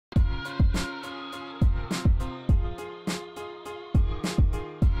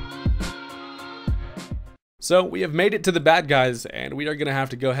So we have made it to the bad guys, and we are going to have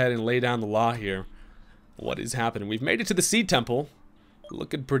to go ahead and lay down the law here. What is happening? We've made it to the Sea Temple.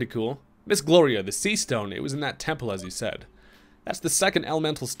 Looking pretty cool. Miss Gloria, the Sea Stone. It was in that temple, as you said. That's the second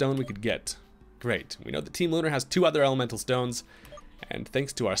elemental stone we could get. Great. We know that Team Lunar has 2 other elemental stones. And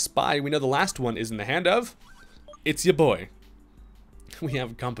thanks to our spy, we know the last one is in the hand of... It's your boy. We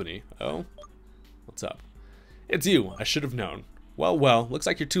have company. Oh? What's up? It's you. I should have known. Well, well. Looks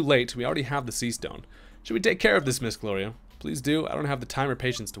like you're too late. We already have the Sea Stone. Should we take care of this, Miss Gloria? Please do. I don't have the time or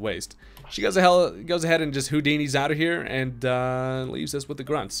patience to waste. She goes ahead and just Houdinis out of here and leaves us with the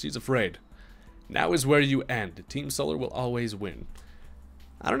grunts. She's afraid. Now is where you end. Team Solar will always win.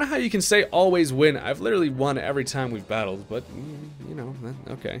 I don't know how you can say always win. I've literally won every time we've battled, but, you know,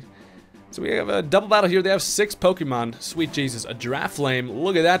 okay. So we have a double battle here. They have 6 Pokemon. Sweet Jesus. A Giraffe Flame.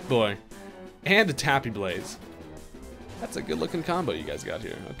 Look at that boy. And a Tappy Blaze. That's a good looking combo you guys got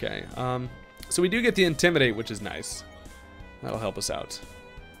here. Okay. So we do get the Intimidate, which is nice. That'll help us out.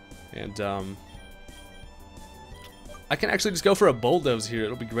 And, I can actually just go for a Bulldoze here.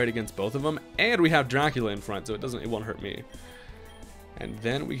 It'll be great against both of them. And we have Dracula in front, so it won't hurt me. And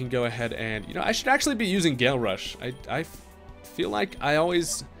then we can go ahead and, you know, I should actually be using Gale Rush. I feel like I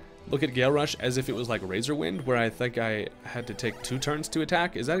always look at Gale Rush as if it was like Razor Wind, where I think I had to take 2 turns to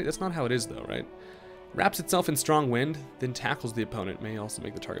attack. That's not how it is though, right? Wraps itself in strong wind, then tackles the opponent. May also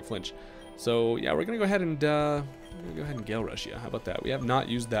make the target flinch. So yeah, we're gonna go ahead and Gale Rush. Yeah, how about that? We have not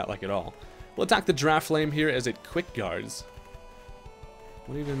used that like at all. We'll attack the Giraffe Flame here as it quick guards.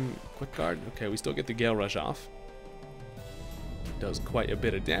 What even quick guard? Okay, we still get the Gale Rush off. Does quite a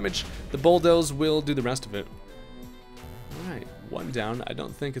bit of damage. The Bulldoze will do the rest of it. Alright, 1 down. I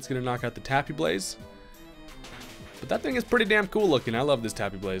don't think it's gonna knock out the Tappy Blaze. But that thing is pretty damn cool looking. I love this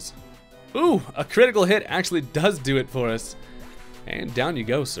Tappy Blaze. Ooh, a critical hit actually does do it for us. And down you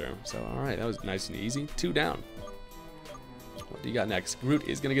go, sir. So, alright, that was nice and easy. 2 down. What do you got next? Groot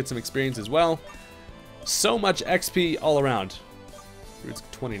is going to get some experience as well. So much XP all around. Groot's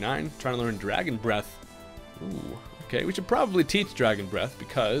 29. Trying to learn Dragon Breath. Ooh, okay. We should probably teach Dragon Breath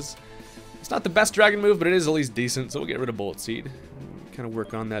because it's not the best dragon move, but it is at least decent. So we'll get rid of Bullet Seed. Kind of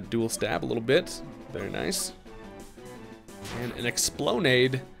work on that dual stab a little bit. Very nice. And an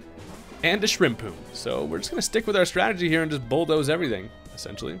Explonade. And a Shrimpoon. So we're just going to stick with our strategy here and just bulldoze everything,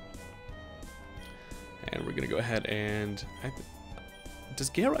 essentially. And we're going to go ahead and...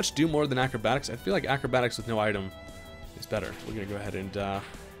 Does Gale Rush do more than Acrobatics? I feel like Acrobatics with no item is better. We're going to go ahead and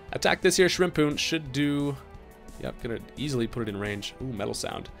attack this here. Shrimpoon should do... Yep, going to easily put it in range. Ooh, Metal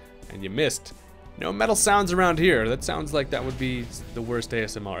Sound. And you missed. No metal sounds around here. That sounds like that would be the worst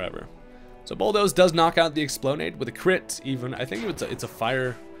ASMR ever. So Bulldoze does knock out the Explonade with a crit even. I think it's a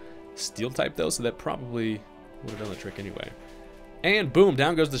fire... Steel type though, so that probably would have done the trick anyway. And boom,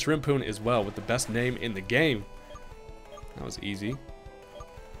 down goes the Shrimpoon as well with the best name in the game. That was easy.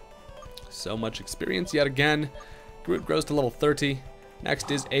 So much experience yet again. Groot grows to level 30.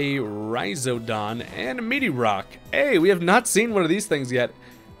 Next is a Rhizodon and a Meteorock. Hey, we have not seen one of these things yet.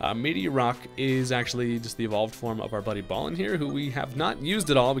 Meteorock is actually just the evolved form of our buddy Ballin here, who we have not used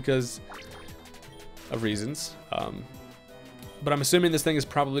at all because of reasons. But I'm assuming this thing is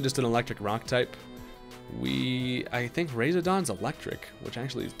probably just an electric rock type. I think Razodon's electric, which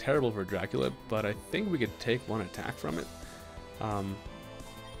actually is terrible for Dracula, but I think we could take 1 attack from it.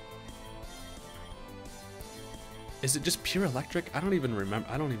 Is it just pure electric? I don't even remember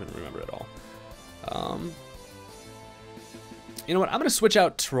at all. You know what? I'm going to switch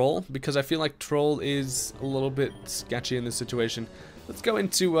out Troll because I feel like Troll is a little bit sketchy in this situation. Let's go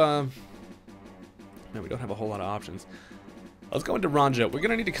into... Man, we don't have a whole lot of options. Let's go into Ronja. We're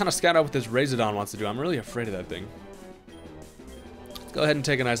going to need to kind of scout out what this Razodon wants to do. I'm really afraid of that thing. Let's go ahead and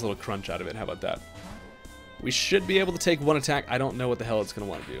take a nice little crunch out of it. How about that? We should be able to take 1 attack. I don't know what the hell it's going to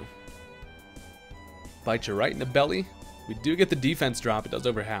want to do. Bite you right in the belly. We do get the defense drop. It does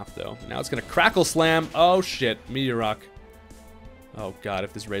over half, though. Now it's going to Crackle Slam. Oh, shit. Meteorock. Oh, God,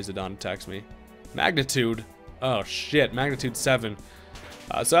 if this Razodon attacks me. Magnitude. Oh, shit. Magnitude 7.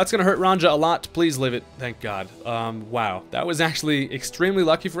 So that's going to hurt Ronja a lot. Please live it. Thank God. Wow. That was actually extremely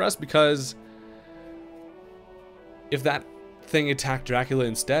lucky for us because if that thing attacked Dracula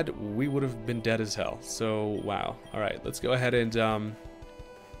instead, we would have been dead as hell. So, wow. Alright, let's go ahead and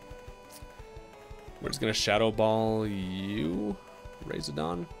we're just going to Shadow Ball you,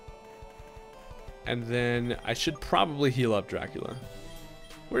 Razodon. And then I should probably heal up Dracula.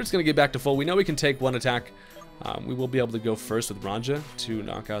 We're just going to get back to full. We know we can take 1 attack. We will be able to go first with Ronja to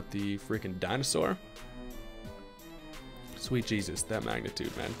knock out the freaking dinosaur. Sweet Jesus, that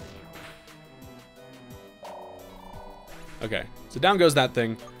magnitude, man. Okay, so down goes that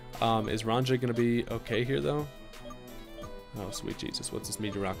thing. Is Ranja going to be okay here, though? Oh, sweet Jesus. What's this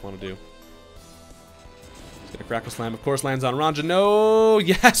Meteor Rock want to do? He's going to Crackle Slam. Of course, lands on Ranja. No!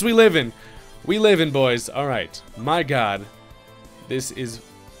 Yes, we live in. We live in, boys. All right. My God. This is...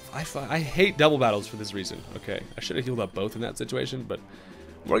 I hate double battles for this reason. Okay. I should have healed up both in that situation, but...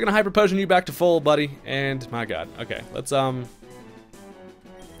 We're going to Hyper Potion you back to full, buddy. And, my God. Okay. Let's, I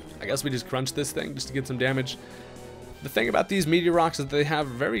guess we just crunch this thing just to get some damage. The thing about these Meteor Rocks is that they have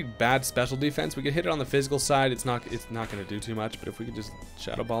very bad special defense. We can hit it on the physical side. It's not going to do too much, but if we could just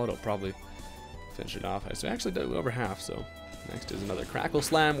Shadow Ball it, it'll probably finish it off. So I actually do over half, so next is another Crackle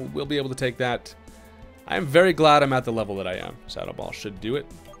Slam. We'll be able to take that. I am very glad I'm at the level that I am. Shadow Ball should do it.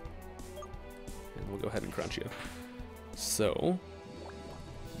 And we'll go ahead and crunch you. So,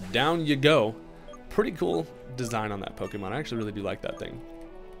 down you go. Pretty cool design on that Pokemon. I actually really do like that thing.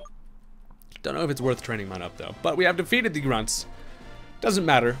 Don't know if it's worth training mine up, though. But we have defeated the Grunts. Doesn't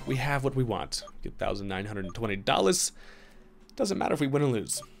matter. We have what we want. Get $1,920. Doesn't matter if we win or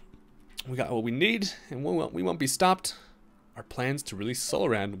lose. We got what we need, and we won't be stopped. Our plans to release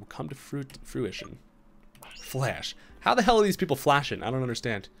Solaran will come to fruition. Flash. How the hell are these people flashing? I don't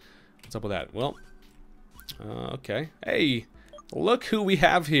understand. What's up with that? Well, okay. Hey, look who we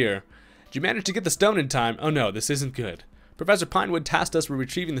have here. Did you manage to get the stone in time? Oh no, this isn't good. Professor Pinewood tasked us with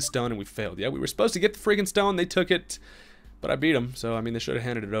retrieving the stone and we failed. Yeah, we were supposed to get the freaking stone, they took it, but I beat them, so I mean they should have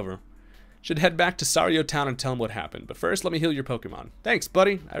handed it over. Should head back to Sario Town and tell them what happened, but first let me heal your Pokemon. Thanks,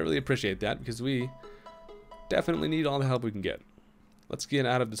 buddy. I really appreciate that because we definitely need all the help we can get. Let's get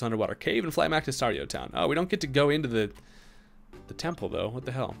out of this underwater cave and fly back to Sario Town. Oh, we don't get to go into the temple though. What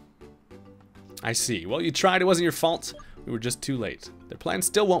the hell? I see. Well, you tried. It wasn't your fault. We were just too late. Their plan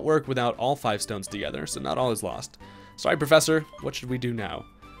still won't work without all 5 stones together, so not all is lost. Sorry, Professor. What should we do now?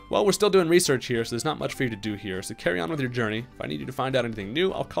 Well, we're still doing research here, so there's not much for you to do here, so carry on with your journey. If I need you to find out anything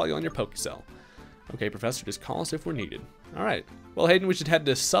new, I'll call you on your Pokecell. Okay, Professor, just call us if we're needed. Alright. Well, Haydunn, we should head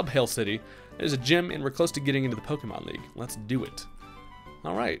to Subhill City. There's a gym, and we're close to getting into the Pokemon League. Let's do it.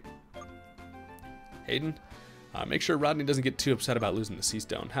 Alright. Haydunn, make sure Rodney doesn't get too upset about losing the Sea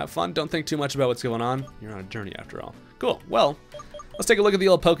Stone. Have fun, don't think too much about what's going on. You're on a journey after all. Cool. Well, let's take a look at the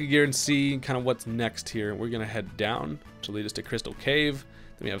old Pokegear and see kind of what's next here. We're going to head down to lead us to Crystal Cave.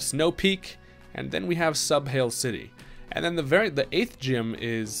 Then we have Snow Peak, and then we have Subhill City. And then the 8th gym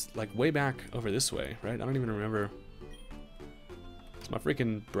is like way back over this way, right? I don't even remember. It's my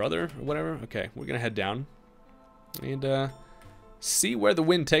freaking brother or whatever. Okay, we're going to head down and see where the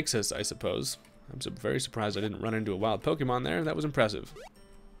wind takes us, I suppose. I'm very surprised I didn't run into a wild Pokemon there. That was impressive.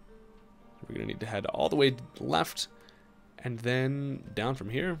 We're going to need to head all the way left and then down from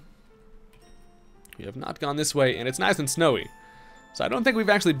here. We have not gone this way, and it's nice and snowy. So I don't think we've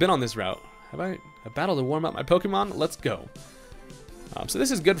actually been on this route. Have I a battle to warm up my Pokemon? Let's go. So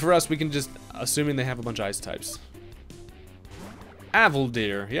this is good for us. We can just, assuming they have a bunch of ice types.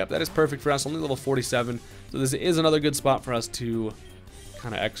 Avaldeer. Yep, that is perfect for us. Only level 47. So this is another good spot for us to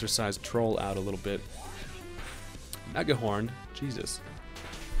kind of exercise Troll out a little bit. Megahorn. Jesus.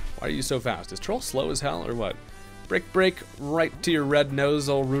 Why are you so fast? Is Troll slow as hell or what? Break right to your red nose,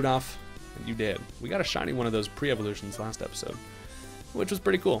 old Rudolph. And you did. We got a shiny one of those pre-evolutions last episode, which was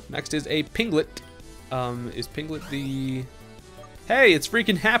pretty cool. Next is a Pinglet. Is Pinglet the... Hey, it's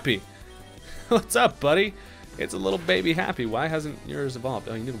freaking Happy. What's up, buddy? It's a little baby Happy. Why hasn't yours evolved?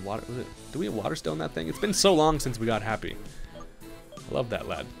 Oh, you need water. Was it? Do we have Water Stone that thing? It's been so long since we got Happy. I love that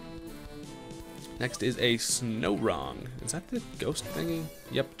lad. Next is a Snow-Rong. Is that the ghost thingy?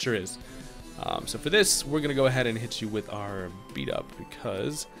 Yep, sure is. So for this, we're gonna go ahead and hit you with our Beat Up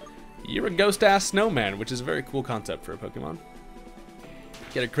because you're a ghost-ass snowman, which is a very cool concept for a Pokemon.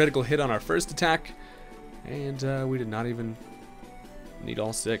 Get a critical hit on our first attack, and we did not even need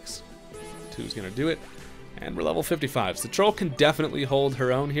all 6. 2's gonna do it, and we're level 55. So Troll can definitely hold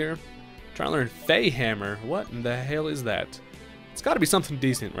her own here. Trying to learn Fey Hammer. What in the hell is that? It's got to be something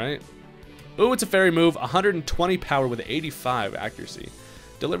decent, right? Ooh, it's a fairy move. 120 power with 85 accuracy.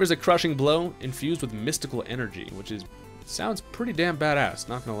 Delivers a crushing blow infused with mystical energy, which sounds pretty damn badass,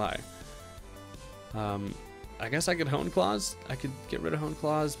 not gonna lie. I guess I could Hone Claws. I could get rid of Hone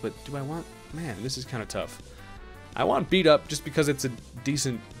Claws, but do I want... Man, this is kind of tough. I want Beat Up just because it's a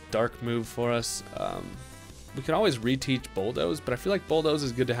decent dark move for us. We could always reteach Bulldoze, but I feel like Bulldoze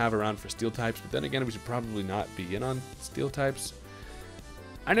is good to have around for Steel types, but then again, we should probably not be in on Steel types.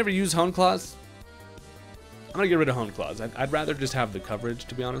 I never use Hone Claws. I'm gonna get rid of Hone Claws. I'd rather just have the coverage,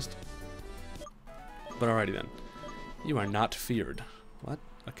 to be honest. But alrighty then. You are not feared. What?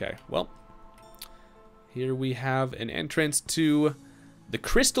 Okay, well. Here we have an entrance to the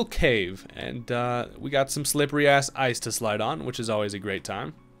Crystal Cave, and we got some slippery ass ice to slide on, which is always a great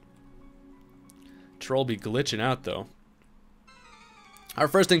time. Troll be glitching out, though. Our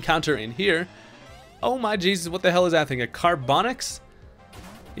first encounter in here. Oh my Jesus, what the hell is that thing? A Carbonix?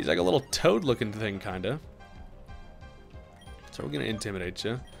 He's like a little toad-looking thing, kinda. So we're gonna intimidate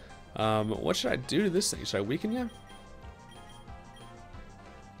you. What should I do to this thing? Should I weaken you?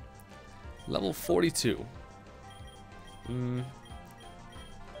 Level 42. I'm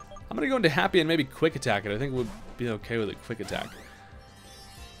gonna go into Happy and maybe Quick Attack it. I think we'll be okay with a Quick Attack.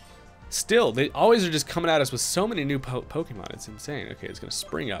 Still, they always are just coming at us with so many new Pokemon. It's insane. Okay, it's gonna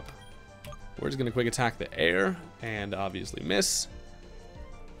spring up. We're just gonna Quick Attack the air and obviously miss.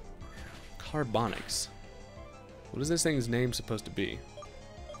 Carbonix. What is this thing's name supposed to be?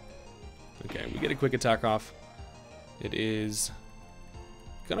 Okay, we get a Quick Attack off. It is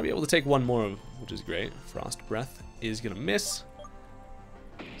gonna be able to take one more, which is great. Frost Breath is gonna miss.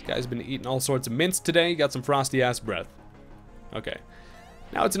 This guy's been eating all sorts of mints today. Got some frosty ass breath. Okay.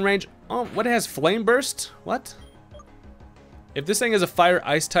 Now it's in range. Oh, what, it has Flame Burst? What? If this thing is a Fire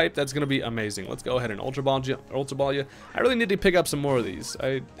Ice type, that's gonna be amazing. Let's go ahead and Ultra Ball you. I really need to pick up some more of these.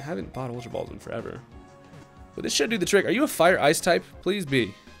 I haven't bought Ultra Balls in forever. But this should do the trick. Are you a Fire Ice type? Please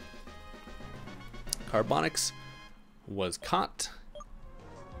be. Carbonix was caught.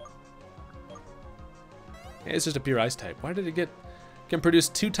 It's just a pure ice type. Why did it get... Can produce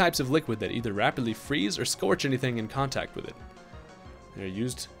 2 types of liquid that either rapidly freeze or scorch anything in contact with it. They're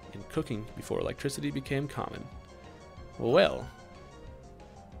used in cooking before electricity became common. Well,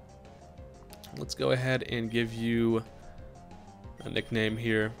 let's go ahead and give you a nickname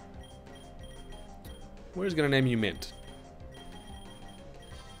here. We're just gonna name you Mint.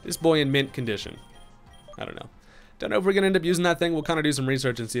 This boy in mint condition. I don't know. Don't know if we're gonna end up using that thing. We'll kind of do some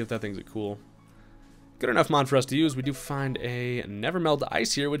research and see if that thing's a cool. Good enough mon for us to use. We do find a Never Melt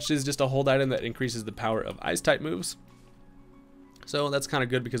Ice here, which is just a hold item that increases the power of ice type moves. So that's kind of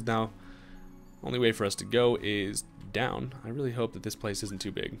good because now only way for us to go is down. I really hope that this place isn't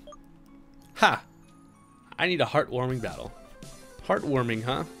too big. Ha! I need a heartwarming battle. Heartwarming,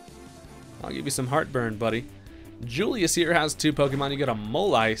 huh? I'll give you some heartburn, buddy. Julius here has 2 Pokemon. You got a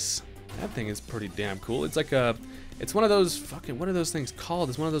Mole-Ice. That thing is pretty damn cool. It's like a... It's one of those fucking... What are those things called?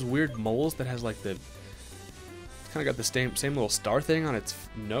 It's one of those weird moles that has like the... It's kind of got the same little star thing on its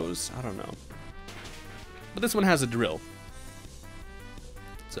nose. I don't know. But this one has a drill.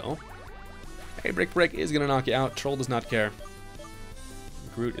 So... Hey, Brick is going to knock you out. Troll does not care.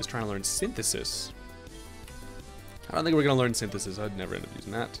 Groot is trying to learn Synthesis. I don't think we're going to learn Synthesis. I'd never end up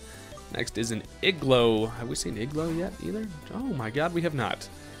using that. Next is an Iglo. Have we seen Iglo yet either? Oh my god, we have not.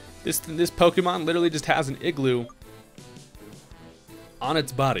 This Pokemon literally just has an igloo on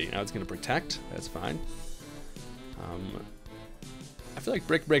its body. Now it's going to protect. That's fine. I feel like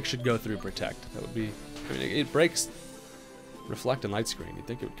Brick should go through protect. That would be... I mean, it breaks reflect and light screen. You'd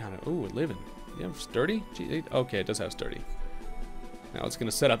think it would kind of... Ooh, living. You have sturdy? Gee, okay, it does have sturdy. Now it's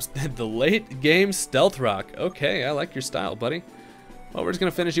going to set up the late game Stealth Rock. Okay, I like your style, buddy. Well, we're just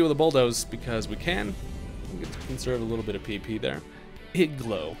going to finish you with a Bulldoze because we can. We get to conserve a little bit of PP there.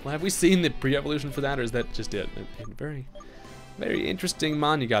 Iglo. Well, have we seen the pre-evolution for that, or is that just it? A very, very interesting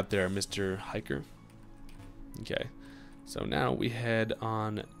mon you got there, Mr. Hiker. Okay, so now we head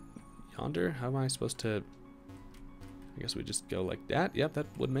on yonder. How am I supposed to... I guess we just go like that. Yep, that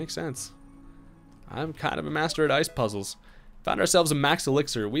would make sense. I'm kind of a master at ice puzzles. Found ourselves a max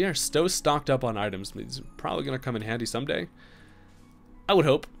elixir. We are so stocked up on items. These are probably going to come in handy someday. I would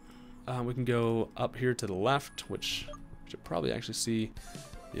hope. We can go up here to the left, which should probably actually see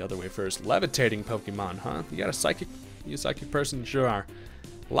the other way first. Levitating Pokemon, huh? You got a psychic? You a psychic person? You sure are.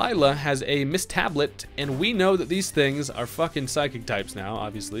 Lila has a Miss Tablet, and we know that these things are fucking psychic types now,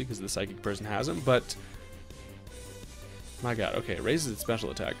 obviously, because the psychic person has them, but... My god, okay, it raises its special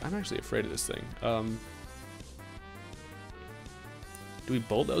attack. I'm actually afraid of this thing. Do we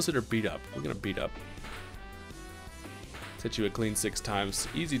bulldoze it or beat up? We're gonna beat up. Hit you a clean 6 times.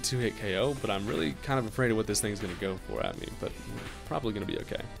 Easy 2-hit KO, but I'm really kind of afraid of what this thing's gonna go for at me, but probably gonna be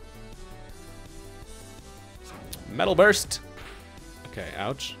okay. Metal Burst! Okay,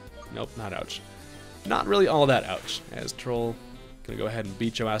 ouch. Nope, not ouch. Not really all that ouch. As Troll, gonna go ahead and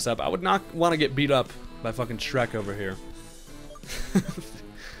beat your ass up. I would not want to get beat up by fucking Shrek over here.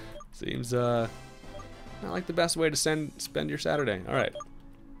 Seems not like the best way to spend your Saturday. Alright.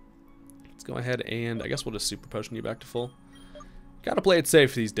 Let's go ahead and I guess we'll just Super Potion you back to full. Gotta play it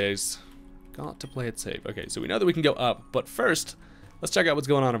safe these days. Got to play it safe. Okay, so we know that we can go up, but first, let's check out what's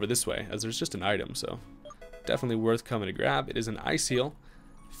going on over this way, as there's just an item, so definitely worth coming to grab. It is an Ice Heal,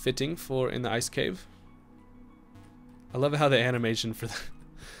 fitting for in the Ice Cave. I love how the animation for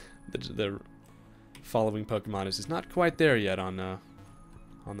the following Pokemon is just not quite there yet on the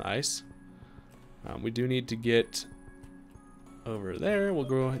ice. We do need to get over there. We'll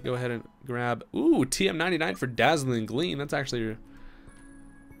go ahead and grab, ooh, TM99 for Dazzling Gleam. That's actually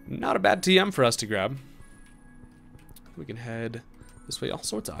not a bad TM for us to grab. We can head this way. All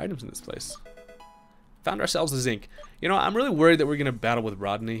sorts of items in this place. Found ourselves a zinc. You know, I'm really worried that we're going to battle with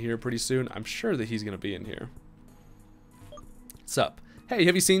Rodney here pretty soon. I'm sure that he's going to be in here. What's up? Hey,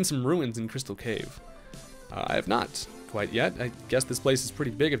 have you seen some ruins in Crystal Cave? I have not quite yet. I guess this place is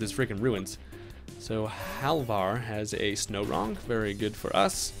pretty big if there's freaking ruins. So Halvar has a snow wrong. Very good for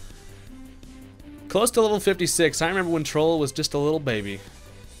us. Close to level 56. I remember when Troll was just a little baby.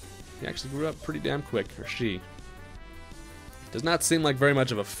 He actually grew up pretty damn quick, or she. Does not seem like very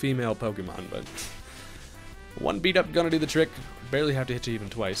much of a female Pokemon, but one beat up gonna do the trick. Barely have to hit you even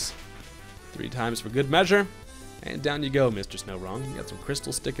twice. 3 times for good measure. And down you go, Mr. Snow Wrong. You got some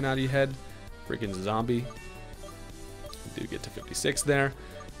crystals sticking out of your head. Freaking zombie. We do get to 56 there.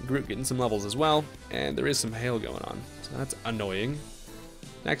 Groot getting some levels as well. And there is some hail going on. So that's annoying.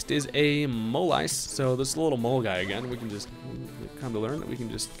 Next is a mole ice. So this little mole guy again. We can just come to learn that we can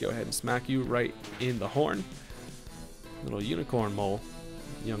just go ahead and smack you right in the horn. Little unicorn mole.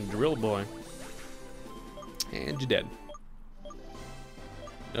 Young drill boy. And you're dead.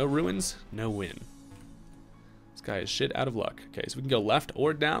 No ruins, no win. This guy is shit out of luck. Okay, so we can go left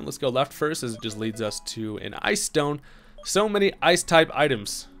or down. Let's go left first, as it just leads us to an ice stone. So many ice type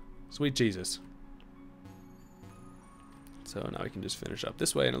items. Sweet Jesus. So now we can just finish up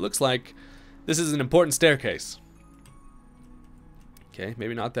this way, and it looks like this is an important staircase. Okay,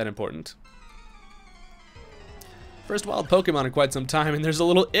 maybe not that important. First wild Pokemon in quite some time, and there's a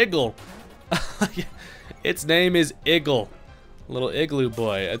little Iggle. Its name is Iggle. Little igloo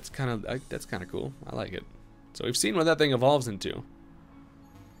boy. That's kind of cool. I like it. So we've seen what that thing evolves into.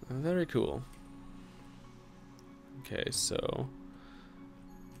 Very cool. Okay, so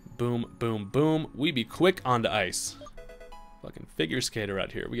boom, boom, boom. We be quick onto ice. Fucking figure skater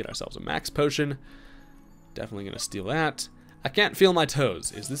out here. We get ourselves a max potion. Definitely gonna steal that. I can't feel my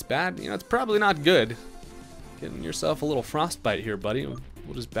toes. Is this bad? You know, it's probably not good. Getting yourself a little frostbite here, buddy.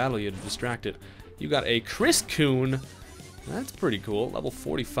 We'll just battle you to distract it. You got a Chris Coon. That's pretty cool. Level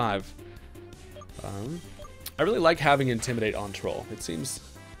 45. I really like having Intimidate on Troll. It seems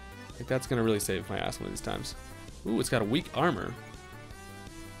like that's going to really save my ass one of these times. Ooh, it's got a weak armor.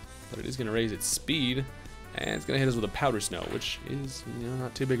 But it is going to raise its speed. And it's going to hit us with a Powder Snow, which is, you know,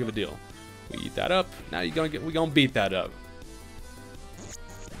 not too big of a deal. We eat that up. Now we're going to beat that up.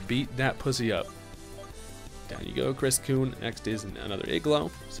 Beat that pussy up. Down you go, Chris Coon. Next is another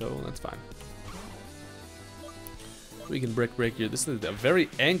Iglo, so that's fine. We can break here. This is a very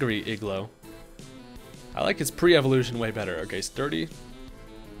angry Iglo. I like his pre-evolution way better. Okay, sturdy.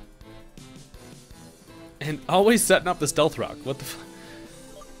 And always setting up the Stealth Rock. What the fuck?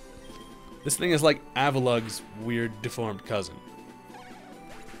 This thing is like Avalug's weird deformed cousin.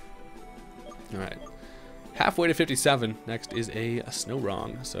 Alright. Halfway to 57. Next is a Snow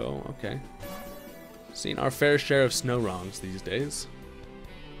Wrong. So, okay. Seen our fair share of Snow Wrongs these days.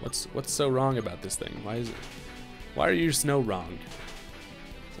 What's so wrong about this thing? Why are you Snow Wrong?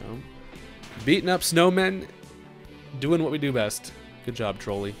 So, beating up snowmen, doing what we do best. Good job,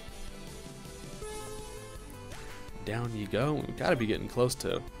 Trolly. Down you go. We've got to be getting close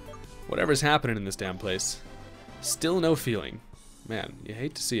to whatever's happening in this damn place. Still no feeling. Man, you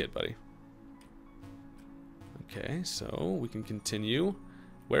hate to see it, buddy. Okay, so we can continue.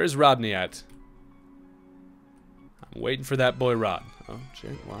 Where's Rodney at? I'm waiting for that boy Rod. Oh,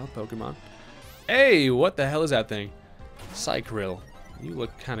 shit. Wild Pokemon. Hey, what the hell is that thing? Psychrill. You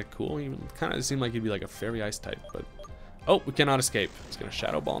look kind of cool. You kind of seem like you'd be like a fairy ice type, but... Oh, we cannot escape. It's going to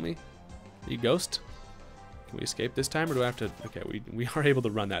Shadow Ball me. Are you Ghost? Can we escape this time, or do I have to... Okay, we are able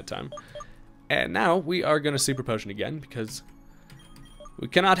to run that time. And now we are going to Super Potion again, because we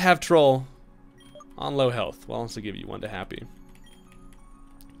cannot have Troll on low health. We'll also give you one to happy.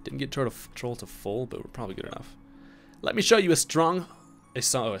 Didn't get Troll to full, but we're probably good enough. Let me show you a song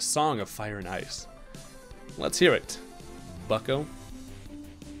of fire and ice. Let's hear it. Bucko.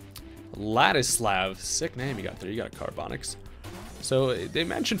 Ladislav. Sick name you got there. You got a Carbonics. So they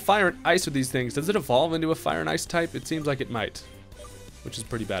mentioned fire and ice with these things. Does it evolve into a fire and ice type? It seems like it might, which is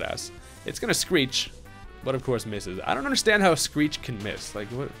pretty badass. It's gonna Screech, but of course misses. I don't understand how a Screech can miss. Like,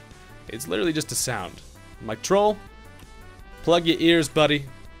 what? It's literally just a sound. I'm like, Troll, plug your ears, buddy.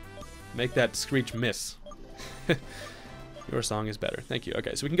 Make that Screech miss. Your song is better. Thank you.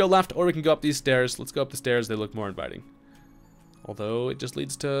 Okay, so we can go left or we can go up these stairs. Let's go up the stairs. They look more inviting. Although it just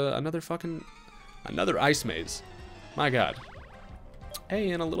leads to another ice maze. My god.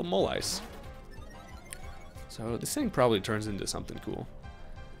 Hey, and a little mole ice. So this thing probably turns into something cool.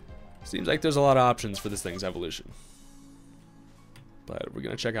 Seems like there's a lot of options for this thing's evolution. But we're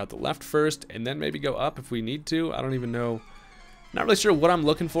going to check out the left first, and then maybe go up if we need to. I don't even know. Not really sure what I'm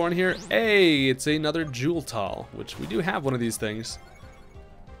looking for in here. Hey, it's another Jewel Tall, which we do have one of these things.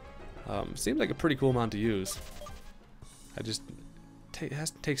 Seems like a pretty cool amount to use. It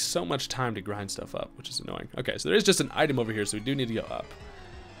has to take so much time to grind stuff up, which is annoying. Okay, so there is just an item over here, so we do need to go up.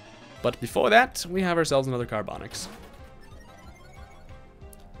 But before that, we have ourselves another Carbonics.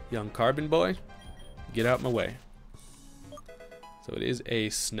 Young Carbon Boy, get out my way. So it is a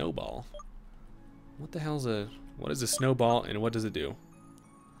Snowball. What the hell's what is a Snowball and what does it do?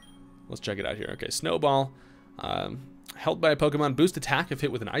 Let's check it out here. Okay, Snowball, held by a Pokemon, boost attack if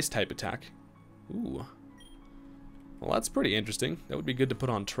hit with an Ice type attack. Ooh. Well, that's pretty interesting. That would be good to put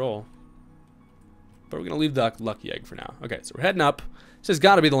on Troll. But we're going to leave the Lucky Egg for now. Okay, so we're heading up. This has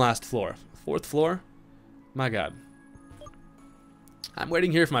got to be the last floor. 4th floor? My god. I'm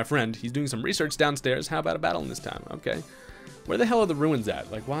waiting here for my friend. He's doing some research downstairs. How about a battle in this time? Okay. Where the hell are the ruins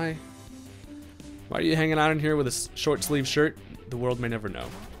at? Like, why are you hanging out in here with a short sleeve shirt? The world may never know.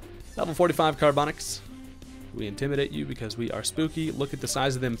 Level 45 Carbonics. We intimidate you because we are spooky. Look at the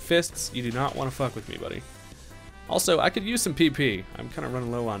size of them fists. You do not want to fuck with me, buddy. Also, I could use some PP. I'm kind of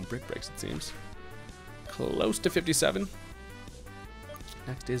running low on brick breaks, it seems. Close to 57.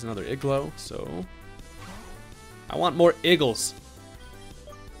 Next is another Iglo, so I want more Eagles.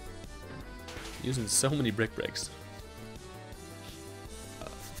 Using so many brick breaks.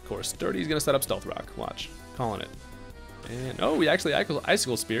 Of course, Sturdy's gonna set up Stealth Rock. Watch, calling it. And oh, we actually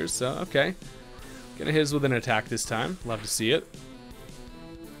Icicle Spears, so okay. Gonna hit us with an attack this time. Love to see it.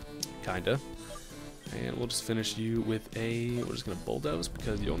 Kinda. And we'll just finish you with we're just gonna Bulldoze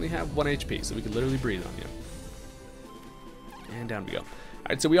because you only have 1 HP, so we can literally breathe on you. And down we go.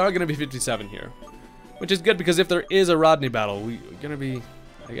 Alright, so we are gonna be 57 here. Which is good because if there is a Rodney battle, we're gonna be,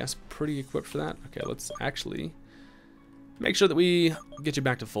 I guess, pretty equipped for that. Okay, let's actually make sure that we get you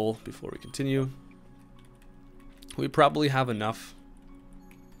back to full before we continue. We probably have enough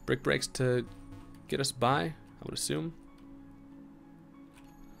brick breaks to get us by, I would assume.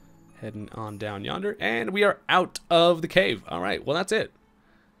 Heading on down yonder, and we are out of the cave. All right, well, that's it.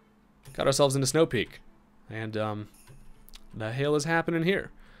 Got ourselves into Snow Peak, and the hell is happening here?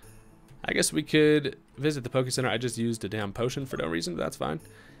 I guess we could visit the Poke Center. I just used a damn potion for no reason, but that's fine.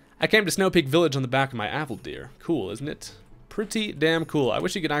 I came to Snow Peak Village on the back of my apple deer. Cool, isn't it? Pretty damn cool. I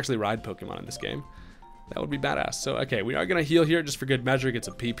wish you could actually ride Pokemon in this game. That would be badass. So, okay, we are going to heal here just for good measure, get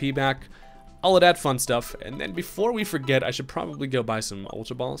some PP back, all of that fun stuff. And then before we forget, I should probably go buy some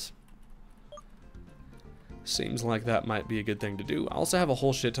Ultra Balls. Seems like that might be a good thing to do. I also have a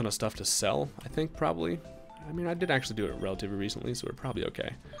whole shit ton of stuff to sell, I think, probably. I mean, I did actually do it relatively recently, so we're probably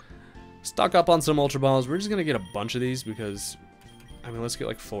okay. Stock up on some Ultra Balls. We're just going to get a bunch of these because, I mean, let's get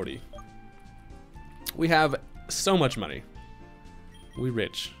like 40. We have so much money. We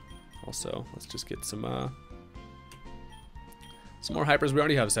rich. Also, let's just get some more hypers. We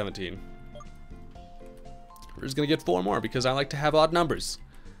already have 17. We're just going to get 4 more because I like to have odd numbers.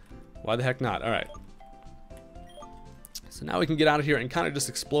 Why the heck not? All right. So now we can get out of here and kind of just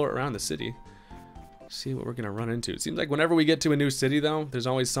explore around the city. See what we're going to run into. It seems like whenever we get to a new city, though, there's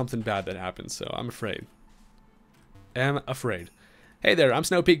always something bad that happens, so I'm afraid. Hey there, I'm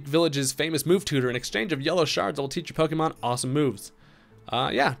Snow Peak Village's famous move tutor. In exchange of yellow shards, I will teach your Pokemon awesome moves.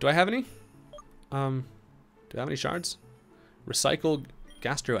 Yeah, do I have any? Do I have any shards? Recycle,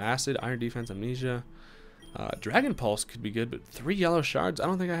 Gastro Acid, Iron Defense, Amnesia. Dragon Pulse could be good, but 3 yellow shards? I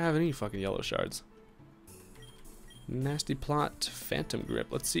don't think I have any fucking yellow shards. Nasty Plot, Phantom Grip.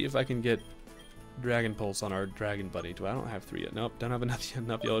 Let's see if I can get Dragon Pulse on our Dragon Buddy. I don't have 3 yet. Nope, don't have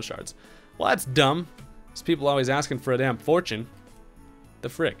enough yellow shards. Well, that's dumb. These people always asking for a damn fortune. The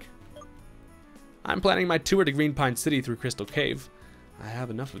frick. I'm planning my tour to Green Pine City through Crystal Cave. I have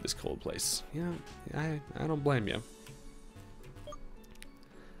enough of this cold place. Yeah, I don't blame you.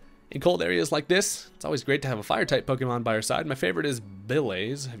 In cold areas like this, it's always great to have a fire-type Pokemon by your side. My favorite is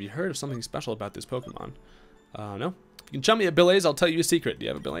Billaze. Have you heard of something special about this Pokemon? No? You can chum me a Billaze, I'll tell you a secret. Do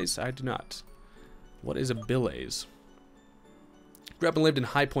you have a Billaze? I do not. What is a Billaze? Grew up and lived in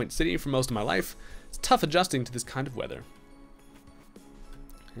High Point City for most of my life. It's tough adjusting to this kind of weather.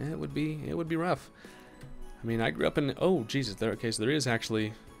 Yeah, it would be rough. I mean, I grew up in, oh Jesus, okay, so there is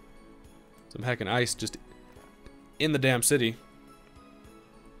actually some heckin' ice just in the damn city.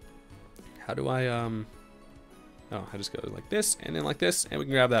 How do I, oh, I just go like this, and then like this, and we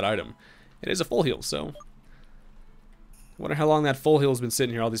can grab that item. It is a full heal, so I wonder how long that full heal's been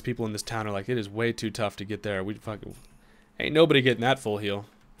sitting here. All these people in this town are like, it is way too tough to get there. We fucking, ain't nobody getting that full heal.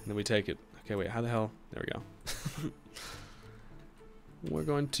 And then we take it. Okay, wait, how the hell, there we go. we're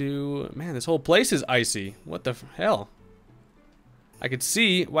going to... Man, this whole place is icy. What the hell? I could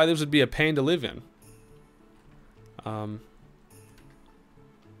see why this would be a pain to live in. How am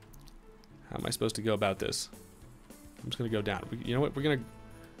I supposed to go about this? I'm just going to go down. You know what? We're going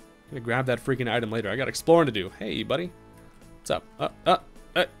to grab that freaking item later. I got exploring to do. Hey, buddy. What's up?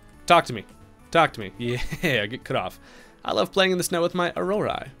 Talk to me. Talk to me. Yeah, get cut off. I love playing in the snow with my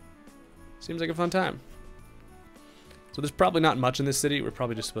Aurora. Seems like a fun time. So there's probably not much in this city. We're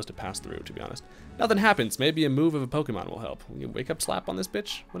probably just supposed to pass through, to be honest. Nothing happens. Maybe a move of a Pokemon will help. Will you wake up slap on this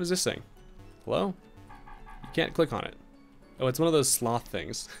bitch? What is this thing? Hello? You can't click on it. Oh, it's one of those sloth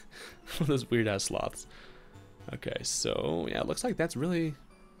things. One of those weird-ass sloths. Okay, so, yeah, it looks like that's really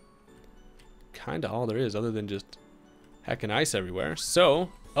kind of all there is, other than just heckin' ice everywhere. So,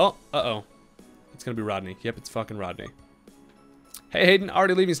 oh, uh-oh. It's gonna be Rodney. Yep, it's fucking Rodney. Hey, Haydunn,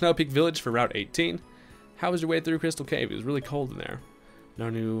 already leaving Snow Peak Village for Route 18. How was your way through Crystal Cave? It was really cold in there. No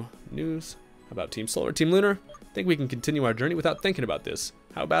new news about Team Solar, Team Lunar. Think we can continue our journey without thinking about this.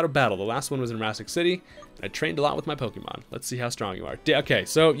 How about a battle? The last one was in Rassic City, and I trained a lot with my Pokemon. Let's see how strong you are. Okay,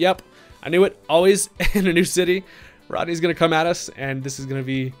 so, yep, I knew it. Always in a new city, Rodney's gonna come at us, and this is gonna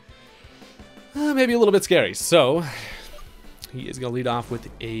be maybe a little bit scary. So, he is gonna lead off with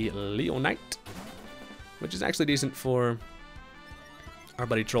a Leonite, which is actually decent for our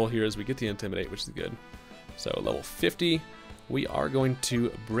buddy Troll here as we get the Intimidate, which is good. So level 50, we are going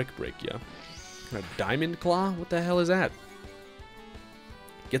to Brick Break ya. Kind of Diamond Claw? What the hell is that?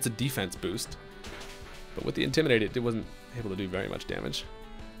 Gets a defense boost. But with the Intimidate, it wasn't able to do very much damage.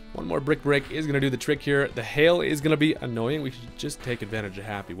 One more Brick Break is going to do the trick here. The Hail is going to be annoying. We should just take advantage of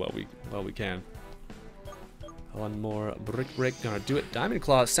Happy while we can. One more Brick Break, gonna do it. Diamond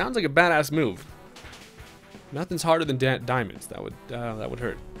Claw sounds like a badass move. Nothing's harder than diamonds. That would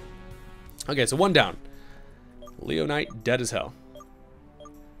hurt. Okay, so one down. Leonite dead as hell.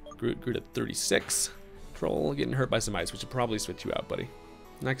 Grew to 36. Troll getting hurt by some ice. We should probably switch you out, buddy.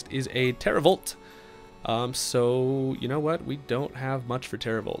 Next is a Terravolt. So you know what? We don't have much for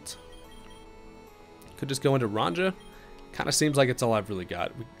Terravolt. Could just go into Ranja. Kind of seems like it's all I've really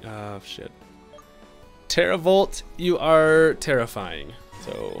got. Shit. Terravolt, you are terrifying.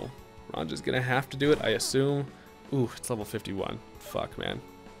 So Ranja's gonna have to do it, I assume. Ooh, it's level 51. Fuck, man.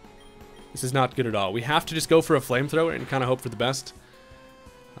 This is not good at all. We have to just go for a flamethrower and kind of hope for the best.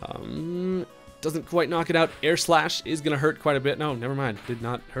 Doesn't quite knock it out. Air Slash is gonna hurt quite a bit. No, never mind. Did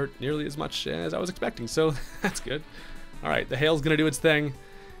not hurt nearly as much as I was expecting, so that's good. All right, the Hail's gonna do its thing,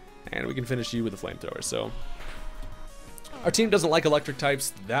 and we can finish you with a flamethrower. So our team doesn't like electric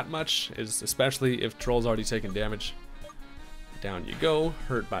types that much, especially if Troll's already taken damage. Down you go,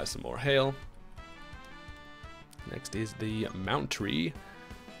 hurt by some more Hail. Next is the Mounttree,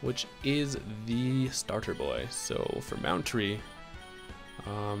 which is the starter boy. So for Mounttree,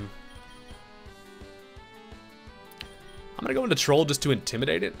 I'm gonna go into Troll just to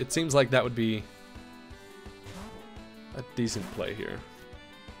intimidate it. It seems like that would be a decent play here.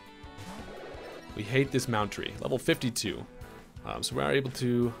 We hate this Mounttree, level 52. So we are able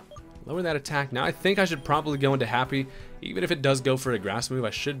to lower that attack. Now I think I should probably go into Happy. Even if it does go for a grass move,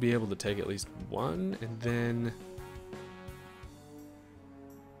 I should be able to take at least one, and then...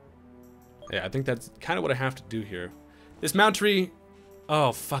 Yeah, I think that's kind of what I have to do here. This Mounttree...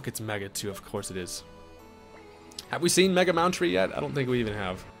 Oh, fuck, it's Mega too. Of course it is. Have we seen Mega Mounttree yet? I don't think we even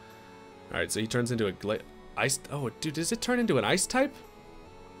have. Alright, so he turns into a ice... Oh, dude, does it turn into an ice type?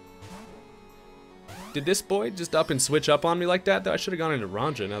 Did this boy just up and switch up on me like that? Though I should have gone into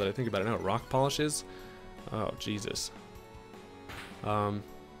Ranja now that I think about it. I know what Rock Polish is. Oh, Jesus.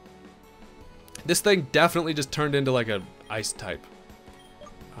 This thing definitely just turned into like a ice type.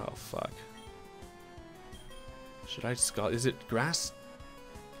 Oh, fuck. Should I skull? Is it grass?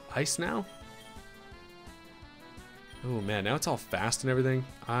 Ice now? Oh, man. Now it's all fast and everything.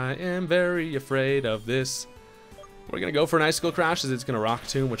 I am very afraid of this. We're going to go for an Icicle Crash as it's going to Rock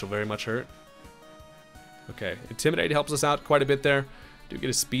Tomb, which will very much hurt. Okay, Intimidate helps us out quite a bit there. Do get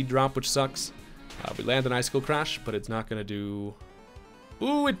a speed drop, which sucks. We land an Icicle Crash, but it's not going to do...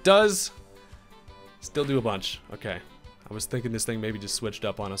 Ooh, it does! Still do a bunch. Okay. I was thinking this thing maybe just switched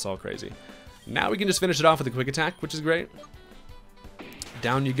up on us all crazy. Now we can just finish it off with a Quick Attack, which is great.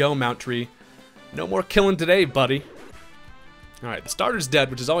 Down you go, Mounttree. No more killing today, buddy. Alright, the starter's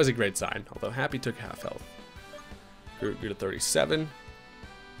dead, which is always a great sign. Although Happy took half health. Grew to 37.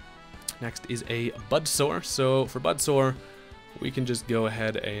 Next is a Budsore. So for Budsore, we can just go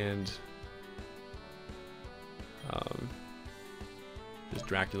ahead and just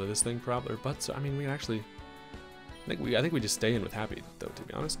Dracula this thing probably. Or Budsore. I mean, we can actually. I think we just stay in with Happy though, to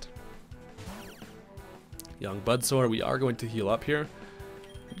be honest. Young Budsore, we are going to heal up here.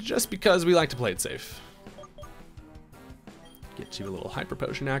 just because we like to play it safe. Get you a little hyper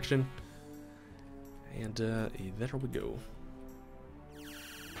potion action. And there we go.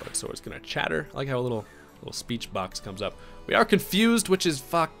 But it's gonna chatter. I like how a little speech box comes up. We are confused, which is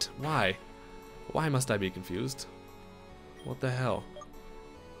fucked. Why? Why must I be confused? What the hell?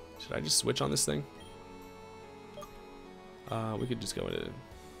 Should I just switch on this thing? We could just go into...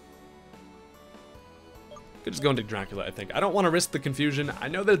 Could just go into Dracula, I think. I don't want to risk the confusion. I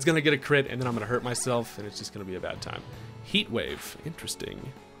know that it's going to get a crit, and then I'm going to hurt myself, and it's just going to be a bad time. Heat Wave.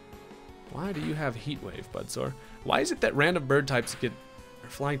 Interesting. Why do you have Heat Wave, Budsor? Why is it that random bird types get... or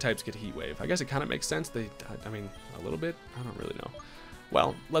flying types get Heat Wave? I guess it kind of makes sense. I mean, a little bit? I don't really know.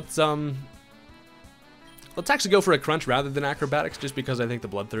 Well, let's actually go for a crunch rather than acrobatics, just because I think the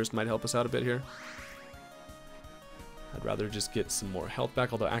bloodthirst might help us out a bit here. I'd rather just get some more health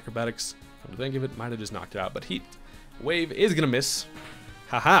back, although acrobatics, come to think of it, might have just knocked it out. But Heat Wave is gonna miss.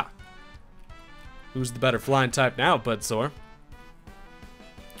 Haha. Who's the better flying type now, Budsor?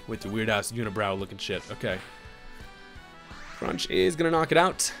 With your weird ass unibrow looking shit. Okay. Crunch is gonna knock it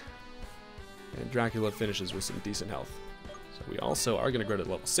out. And Dracula finishes with some decent health. So we also are gonna grow to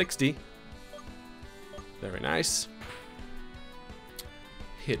level 60. Very nice.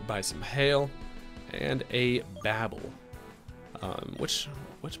 Hit by some hail and a babble. Which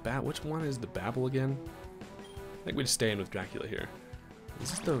one is the babble again? I think we just stay in with Dracula here.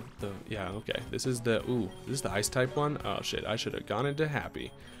 Is this the yeah, okay. This is the this is the ice type one. Oh shit, I should have gone into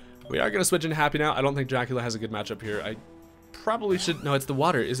Happy. We are gonna switch into Happy now. I don't think Dracula has a good matchup here. I probably should. No, it's the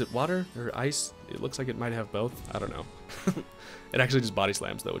water. Is it water or ice? It looks like it might have both. I don't know. It actually just body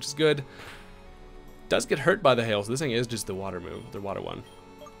slams though, which is good. Does get hurt by the hail, so this thing is just the water move, the water one.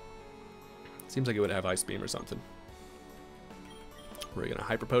 Seems like it would have ice beam or something. We're gonna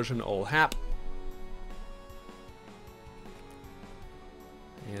hyper potion old Hap.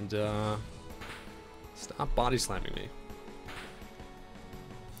 And stop body slamming me.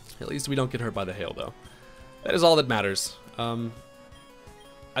 At least we don't get hurt by the hail though. That is all that matters.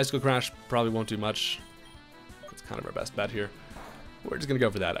 Icicle Crash probably won't do much. It's kind of our best bet here. We're just gonna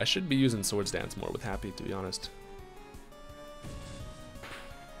go for that. I should be using Swords Dance more with Happy, to be honest.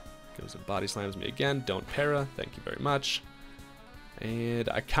 Goes and body slams me again. Don't para. Thank you very much. And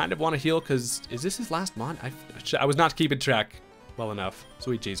I kind of want to heal because is this his last mon? I was not keeping track well enough.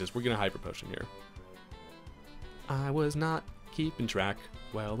 Sweet Jesus, we're gonna hyper potion here. I was not keeping track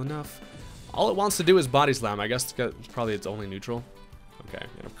well enough. All it wants to do is body slam. I guess it's probably its only neutral. Okay,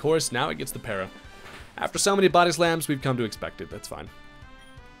 and of course now it gets the para. After so many body slams, we've come to expect it. That's fine.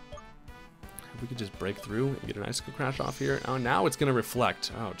 If we could just break through and get an Icicle Crash off here. Oh, now it's going to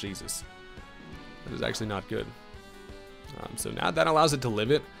reflect. Oh, Jesus. That is actually not good. So now that allows it to live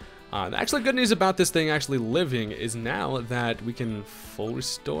it. The actually good news about this thing actually living is now that we can full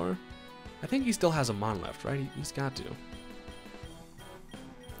restore. I think he still has a mon left, right? He's got to.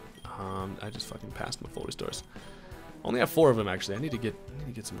 I just fucking passed my full restores. Only have 4 of them actually. I need to get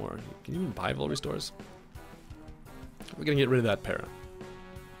some more. Can you even buy full restores? We're gonna get rid of that para.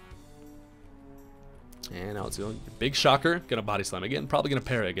 And now it's going big shocker. Gonna body slam again. Probably gonna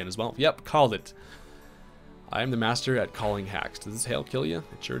para again as well. Yep, called it. I am the master at calling hacks. Does this hail kill you?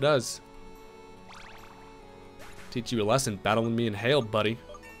 It sure does. Teach you a lesson, battling me in hail, buddy.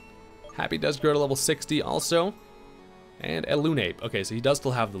 Happy does grow to level 60 also. And a Lunape. Okay, so he does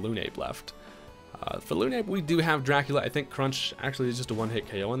still have the Lunape left. For Lunape, we do have Dracula. I think Crunch actually is just a one-hit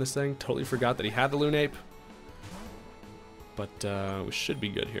KO on this thing. Totally forgot that he had the Lunape. But we should be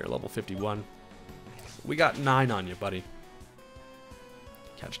good here. Level 51. We got 9 on you, buddy.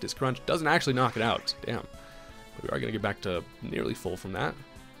 Catch this Crunch. Doesn't actually knock it out. Damn. But we are going to get back to nearly full from that.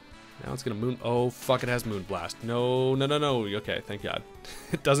 Now it's going to moon... Oh, fuck, it has Moon Blast. No, no, no, no. Okay, thank God.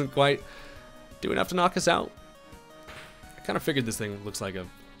 It doesn't quite do enough to knock us out. I kind of figured this thing looks like a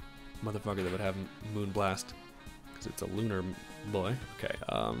motherfucker that would have Moon Blast. Because it's a lunar boy. Okay,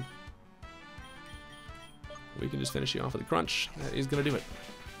 we can just finish you off with a Crunch. He's going to do it.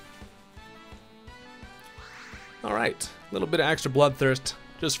 Alright, a little bit of extra bloodthirst.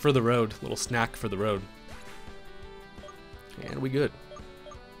 Just for the road. A little snack for the road. And we good.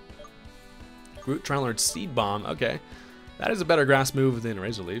 Groot Trilord Seed Bomb. Okay. That is a better grass move than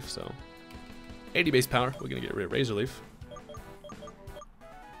Razor Leaf, so 80 base power. We're going to get rid of Razor Leaf.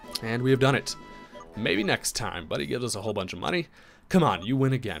 And we have done it. Maybe next time. Buddy gives us a whole bunch of money. Come on, you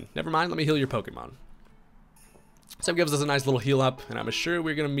win again. Never mind, let me heal your Pokemon. So it gives us a nice little heal up, and I'm sure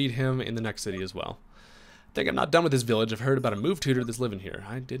we're going to meet him in the next city as well. I think I'm not done with this village. I've heard about a move tutor that's living here.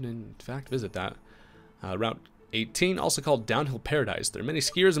 I did, in fact, visit that. Route 18, also called Downhill Paradise. There are many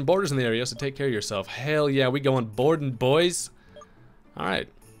skiers and boarders in the area, so take care of yourself. Hell yeah, we going boarding, boys. Alright,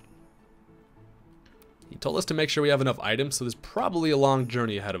 He told us to make sure we have enough items, so there's probably a long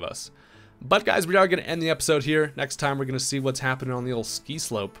journey ahead of us. But guys, we are going to end the episode here. Next time we're going to see what's happening on the old ski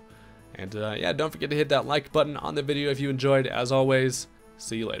slope. And yeah, don't forget to hit that like button on the video if you enjoyed. As always,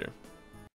 see you later.